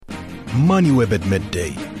MoneyWeb at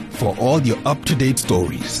midday for all your up-to-date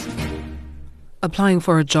stories. Applying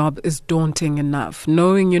for a job is daunting enough,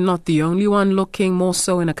 knowing you're not the only one looking, more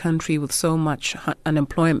so in a country with so much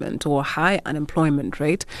unemployment or high unemployment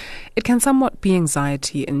rate. It can somewhat be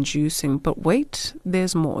anxiety-inducing, but wait,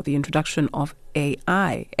 there's more. The introduction of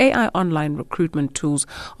AI online recruitment tools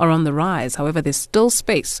are on the rise. However, there's still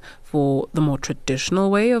space for the more traditional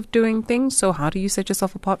way of doing things. So how do you set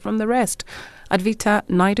yourself apart from the rest? Advita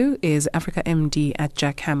Naidu is Africa MD at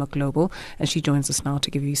Jackhammer Global, and she joins us now to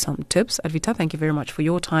give you some tips. Advita, thank you very much for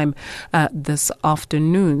your time this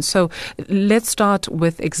afternoon. So let's start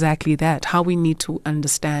with exactly that, how we need to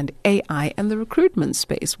understand AI and the recruitment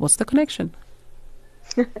space. What's the connection?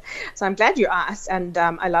 So I'm glad you asked, and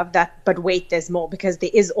I love that. But wait, there's more, because there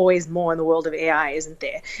is always more in the world of AI, isn't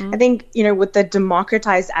there? I think, with the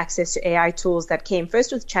democratized access to AI tools that came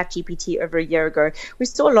first with ChatGPT over a year ago, we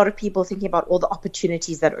saw a lot of people thinking about all the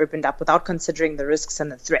opportunities that opened up without considering the risks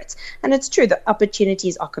and the threats. And it's true, the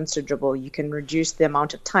opportunities are considerable. You can reduce the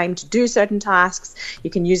amount of time to do certain tasks. You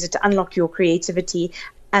can use it to unlock your creativity.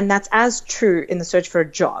 And that's as true in the search for a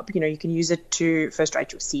job. You can use it to first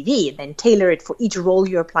write your CV and then tailor it for each role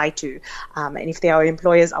you apply to. And if there are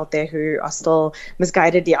employers out there who are still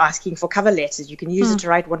misguidedly asking for cover letters, you can use it to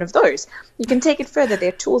write one of those. You can take it further. There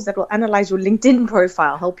are tools that will analyze your LinkedIn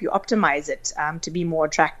profile, help you optimize it to be more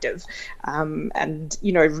attractive, and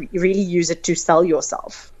really use it to sell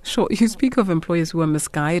yourself. Sure. You speak of employers who are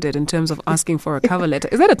misguided in terms of asking for a cover letter.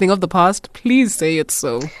 Is that a thing of the past? Please say it's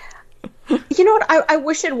so. You know what? I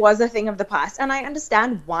wish it was a thing of the past. And I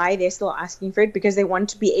understand why they're still asking for it, because they want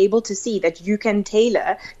to be able to see that you can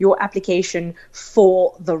tailor your application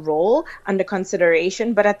for the role under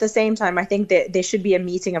consideration. But at the same time, I think that there should be a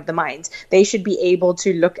meeting of the minds. They should be able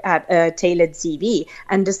to look at a tailored CV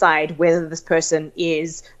and decide whether this person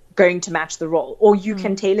is going to match the role, or you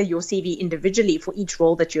can tailor your CV individually for each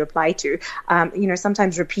role that you apply to.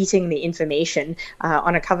 Sometimes repeating the information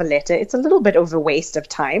on a cover letter, it's a little bit of a waste of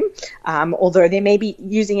time, although they may be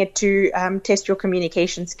using it to test your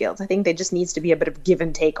communication skills. I think there just needs to be a bit of give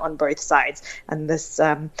and take on both sides, and this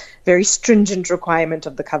very stringent requirement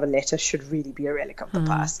of the cover letter should really be a relic of the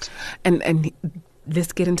past. And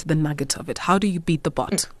let's get into the nugget of it. How do you beat the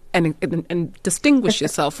bot and distinguish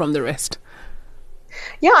yourself from the rest?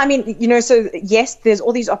 Yeah, I mean, so yes, there's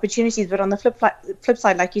all these opportunities, but on the flip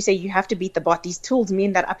side, like you say, you have to beat the bot. These tools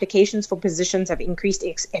mean that applications for positions have increased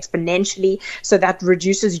exponentially, so that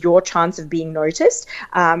reduces your chance of being noticed.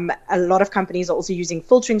 A lot of companies are also using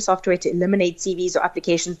filtering software to eliminate CVs or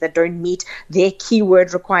applications that don't meet their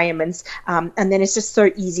keyword requirements, and then it's just so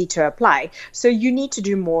easy to apply. So you need to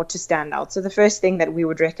do more to stand out. So the first thing that we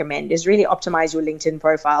would recommend is really optimize your LinkedIn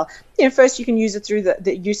profile. First you can use it through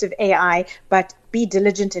the use of AI, but be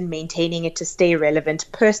diligent in maintaining it to stay relevant.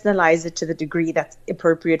 Personalize it to the degree that's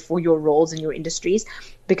appropriate for your roles and your industries,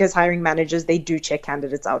 because hiring managers, they do check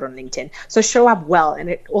candidates out on LinkedIn. So show up well. And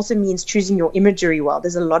it also means choosing your imagery well.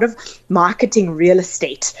 There's a lot of marketing real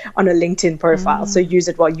estate on a LinkedIn profile. So use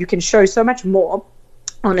it well. You can show so much more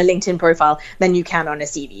on a LinkedIn profile than you can on a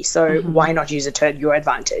CV. So why not use it to your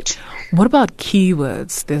advantage? What about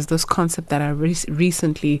keywords? There's this concept that I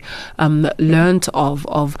recently learned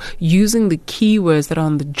of using the keywords that are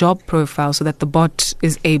on the job profile so that the bot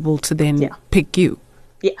is able to then pick you.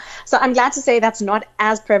 Yeah. So I'm glad to say that's not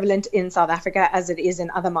as prevalent in South Africa as it is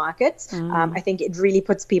in other markets. I think it really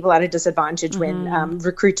puts people at a disadvantage when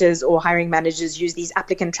recruiters or hiring managers use these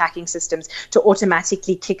applicant tracking systems to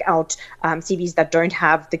automatically kick out CVs that don't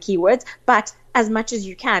have the keywords. But as much as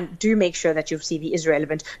you can, do make sure that your CV is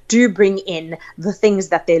relevant. Do bring in the things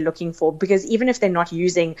that they're looking for, because even if they're not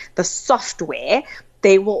using the software,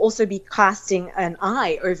 they will also be casting an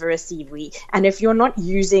eye over a CV. And if you're not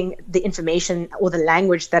using the information or the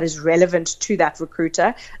language that is relevant to that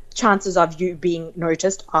recruiter, chances of you being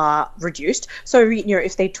noticed are reduced. So,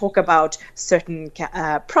 if they talk about certain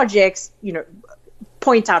projects,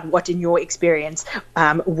 point out what in your experience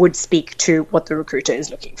would speak to what the recruiter is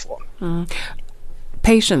looking for.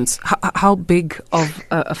 Patience. How big of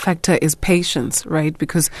a factor is patience, right?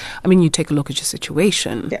 Because, you take a look at your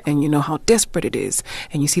situation and you know how desperate it is,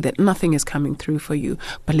 and you see that nothing is coming through for you.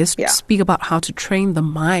 But let's speak about how to train the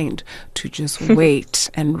mind to just wait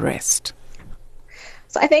and rest.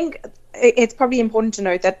 So I think it's probably important to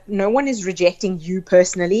note that no one is rejecting you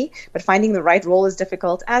personally, but finding the right role is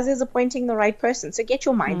difficult, as is appointing the right person. So get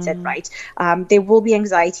your mindset right. There will be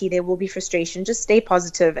anxiety, there will be frustration. Just stay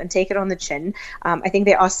positive and take it on the chin. I think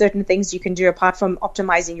there are certain things you can do apart from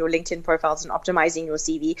optimizing your LinkedIn profiles and optimizing your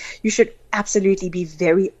CV. You should absolutely be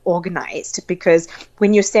very organized, because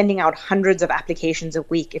when you're sending out hundreds of applications a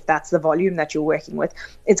week, if that's the volume that you're working with,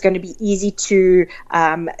 it's going to be easy to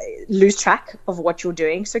lose track of what you're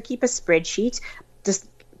doing. So keep a spreadsheet. Just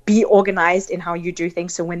be organized in how you do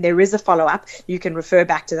things. So when there is a follow-up, you can refer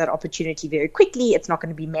back to that opportunity very quickly. It's not going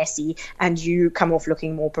to be messy and you come off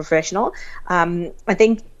looking more professional. I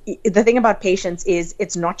think the thing about patience is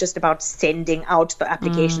it's not just about sending out the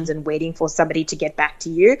applications and waiting for somebody to get back to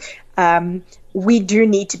you. We do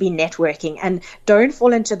need to be networking, and don't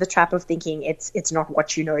fall into the trap of thinking it's not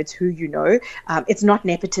what you know, it's who you know. It's not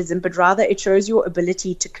nepotism, but rather it shows your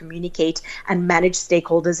ability to communicate and manage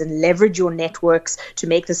stakeholders and leverage your networks to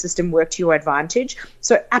make the system work to your advantage.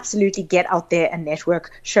 So absolutely get out there and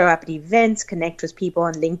network, show up at events, connect with people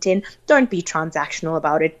on LinkedIn. Don't be transactional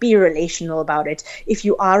about it, be relational about it. If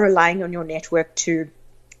you are relying on your network to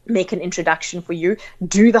make an introduction for you,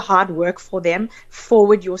 do the hard work for them,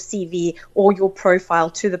 forward your CV or your profile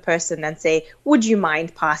to the person and say, would you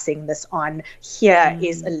mind passing this on? Here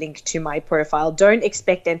is a link to my profile. Don't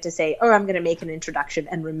expect them to say, oh, I'm going to make an introduction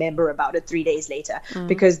and remember about it 3 days later,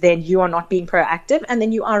 because then you are not being proactive and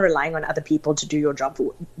then you are relying on other people to do your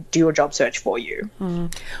job search for you.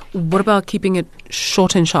 What about keeping it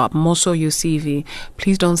short and sharp? More so your CV.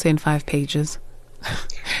 Please don't send 5 pages.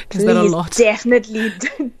 Is that a lot?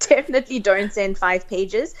 Definitely don't send 5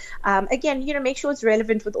 pages. Again, make sure it's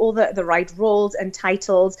relevant with all the right roles and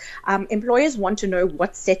titles. Employers want to know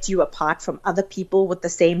what sets you apart from other people with the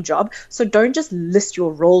same job. So don't just list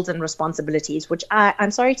your roles and responsibilities, which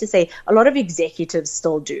I'm sorry to say, a lot of executives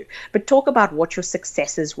still do. But talk about what your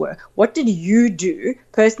successes were. What did you do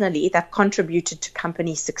personally that contributed to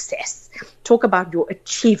company success? Talk about your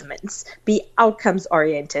achievements. Be outcomes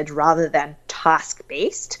oriented rather than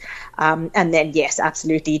task-based. And then, yes,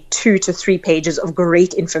 absolutely, 2 to 3 pages of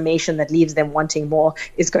great information that leaves them wanting more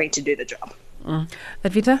is going to do the job.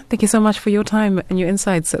 Advita, thank you so much for your time and your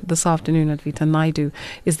insights this afternoon. Advita Naidu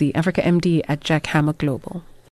is the Africa MD at Jack Hammock Global.